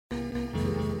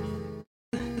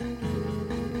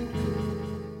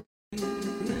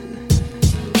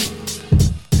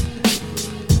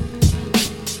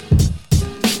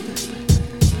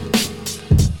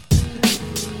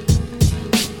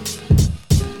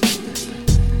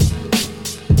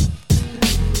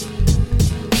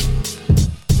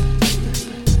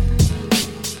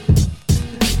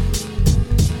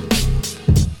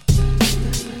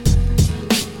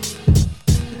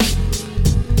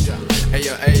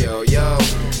ayo, yo.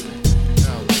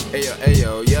 Ayo,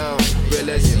 ayo, yo.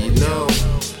 PELEZINOH.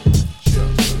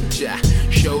 Yeah.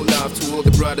 Show love to all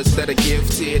the brothers that are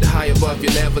gifted, high above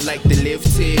your level like they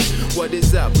lifted. What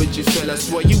is up with you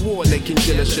fellas? Why you all looking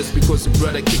jealous just because a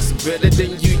brother kicks better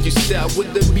than you? You start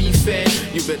with the beef and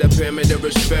you better pay me the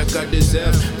respect I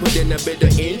deserve. Put in a better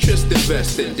interest,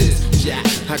 invest in this. Yeah,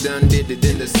 I done did it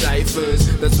in the ciphers.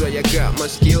 That's why I got my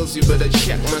skills. You better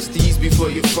check my steez before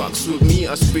you fucks with me.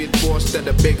 I spit balls that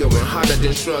are bigger and harder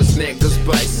than trust niggas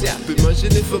by sap.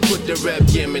 Imagine if I put the rap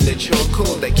game in the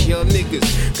chokehold that kill niggas.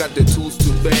 Got the tools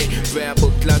to bang,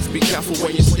 verbal clocks. Be careful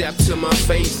when you step to my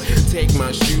face. Take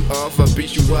my shoe off, I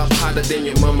beat you up harder than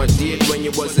your mama did when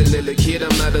you was a little kid.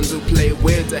 I'm not into play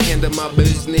with. I handle my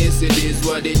business. It is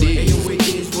what it is. Ayo, it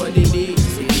is what it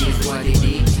is. It is what it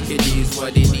is. It is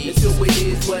what it is. So it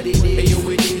is what it is.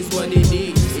 Ayo, it is what it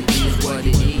is. It is what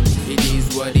it is. It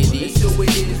is what it is. So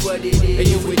it is what it is.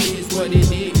 Ayo, it is what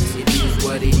it is. It is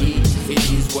what it is.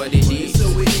 It is what it is. So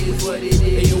it is what it is.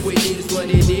 Ayo, it is what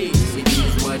it is. It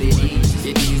is what it is.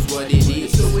 It is what it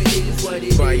is. So it is what it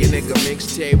is. Buy a nigga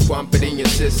mixtape, pump it in your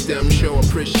system. Show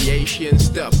appreciation,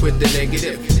 stop with the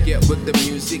negative. Get with the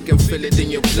music and feel it in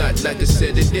your blood like a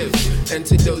sedative.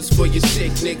 Antidotes for your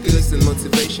sick niggas and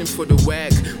motivation for the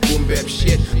whack. Boom bap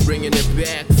shit, bringing it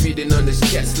back. Feeding on these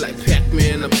cats like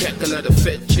Pac-Man. I pack a lot of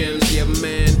fat gems, yeah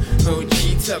man.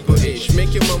 OG type of ish.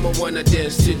 Make your mama wanna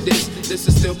dance to this. This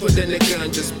is still put in the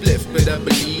ganja spliff. But I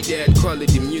believe that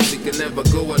quality music can never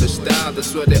go out of style.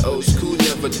 That's why the old school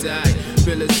never died.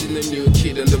 Fellas in the new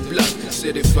kid on the block,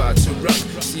 certified to rock.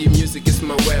 See, music is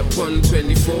my weapon,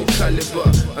 24 caliber.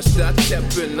 I start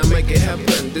tapping, I make it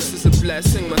happen. This is a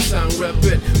blessing, my tongue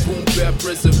rapping. Boom bap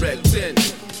resurrecting.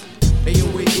 Ayo,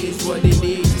 it is what it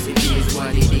is. It is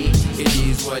what it is. It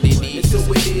is what it is. So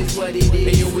it is what it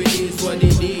is. Ayo, it is what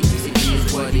it is. It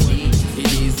is what it is.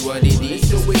 It is what it is.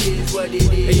 So it is what it is.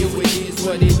 Ayo, it is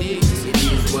what it is. It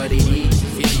is what it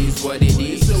is. It is what it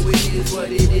is. So it is what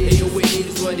it is. Ayo, it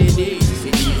is what it is.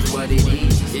 It is what it is.